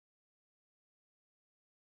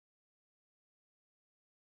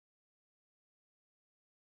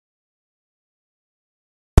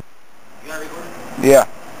Yeah.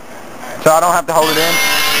 So I don't have to hold it in?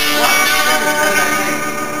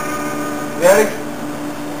 Ready?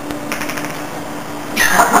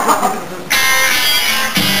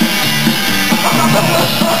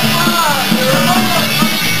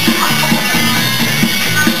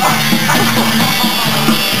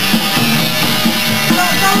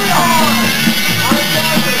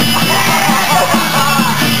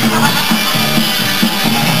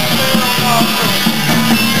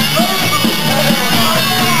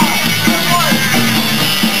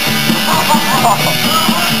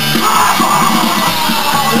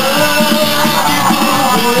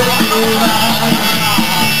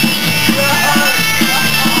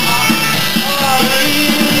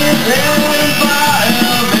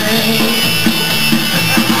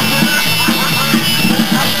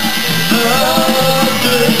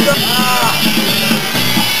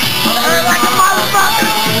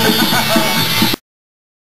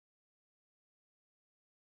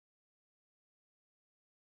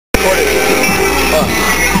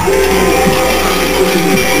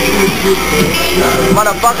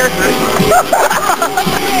 Motherfucker.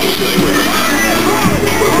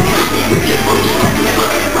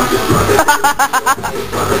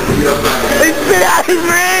 He spit out his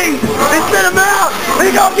ring! He spit him out!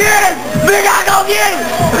 We go get it! We gotta go get it!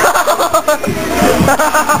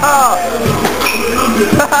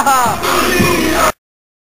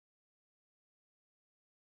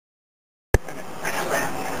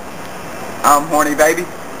 I'm horny, baby,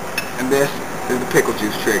 and this is the pickle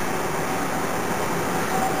juice trick.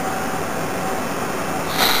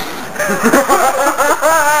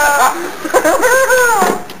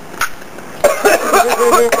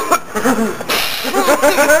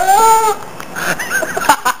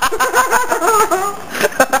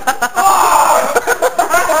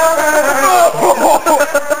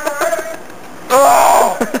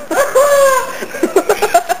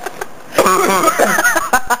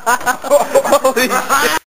 Holy shit.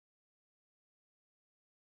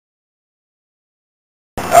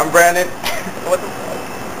 I'm Brandon. What the fuck?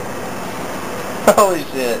 Holy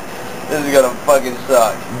shit. This is gonna fucking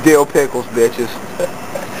suck. Dill pickles, bitches.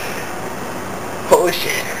 Holy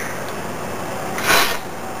shit.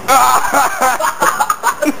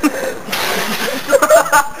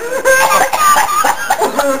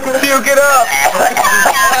 Puke it up.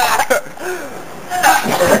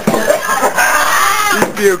 He's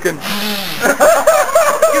puking.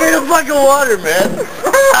 Give me the fucking water, man.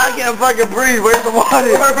 I can't fucking breathe. Where's the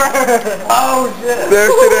water? Oh shit.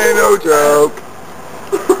 That shit ain't no joke.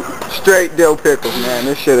 Straight dill pickles, man.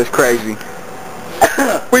 This shit is crazy.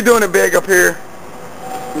 We doing it big up here.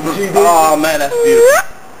 Oh man, that's beautiful.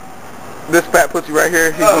 This fat pussy right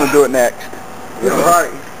here, he's gonna do it next. Alright.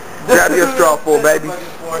 Grab your straw full, baby.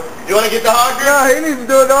 You wanna get the hogger? No, he needs to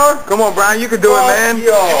do it, dog. Come on, Brian, you can do it, man.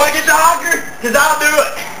 You wanna get the hogger? Cause I'll do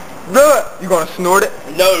it. Do it. You gonna snort it?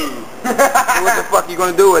 No. What the fuck you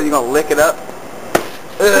gonna do with it? You gonna lick it up?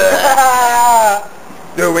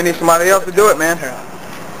 Dude, we need somebody else to do it, man.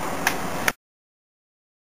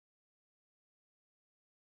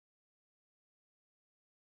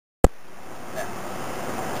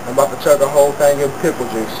 I'm about to chug a whole thing of pickle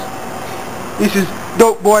juice. This is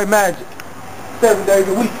dope boy magic. 7 days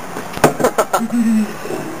a week.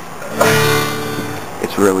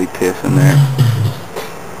 It's really piss in there.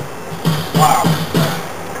 Wow.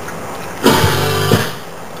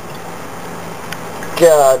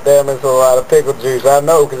 God damn, it's a lot of pickle juice. I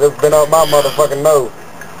know, because it's been up my motherfucking nose.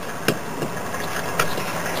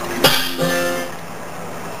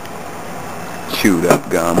 Chewed up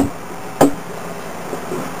gum.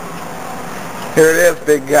 Here it is,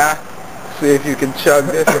 big guy. See if you can chug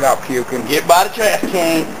this without puking. Get by the trash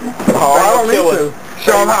can. Oh, I don't need to.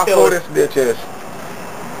 Show them how full this bitch is.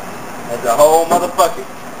 That's a whole motherfucker.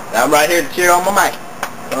 I'm right here to cheer on my mic.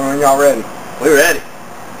 Y'all ready? We're ready.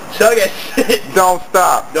 Chug that shit. Don't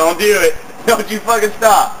stop. Don't do it. Don't you fucking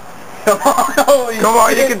stop. Come on, holy Come on,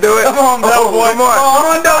 shit. You can do it. Come on, dope boy. Come on. Come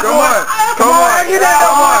on, dope boy. Come on. Come on.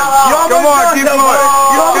 Come on, keep going.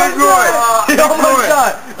 Keep going. Keep going.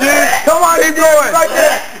 Dude, come on, keep going. Right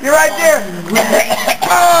there. You're right there.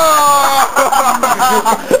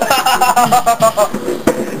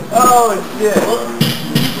 Oh, shit.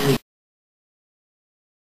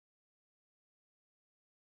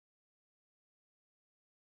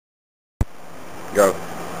 Go.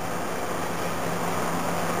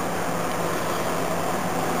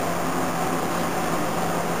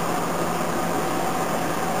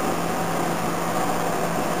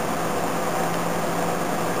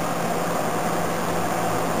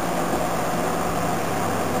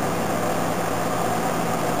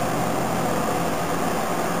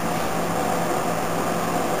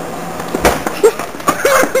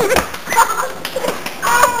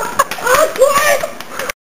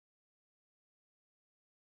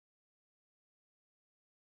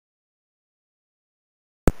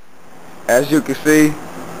 As you can see,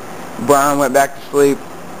 Brian went back to sleep,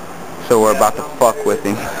 so we're about to fuck with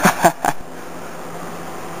him.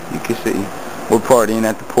 You can see, we're partying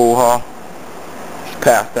at the pool hall. He's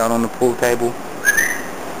passed out on the pool table.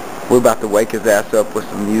 We're about to wake his ass up with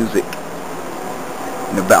some music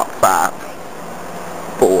in about 5,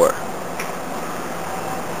 4.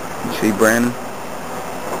 You see Brandon?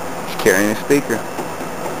 He's carrying a speaker.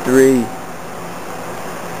 3.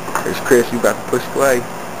 There's Chris, he's about to push play.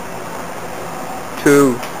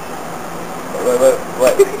 2. Wait.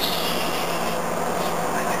 Ready,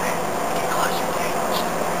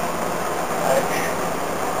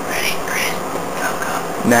 Chris?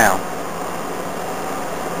 Go. Now.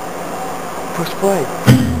 Push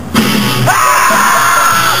play.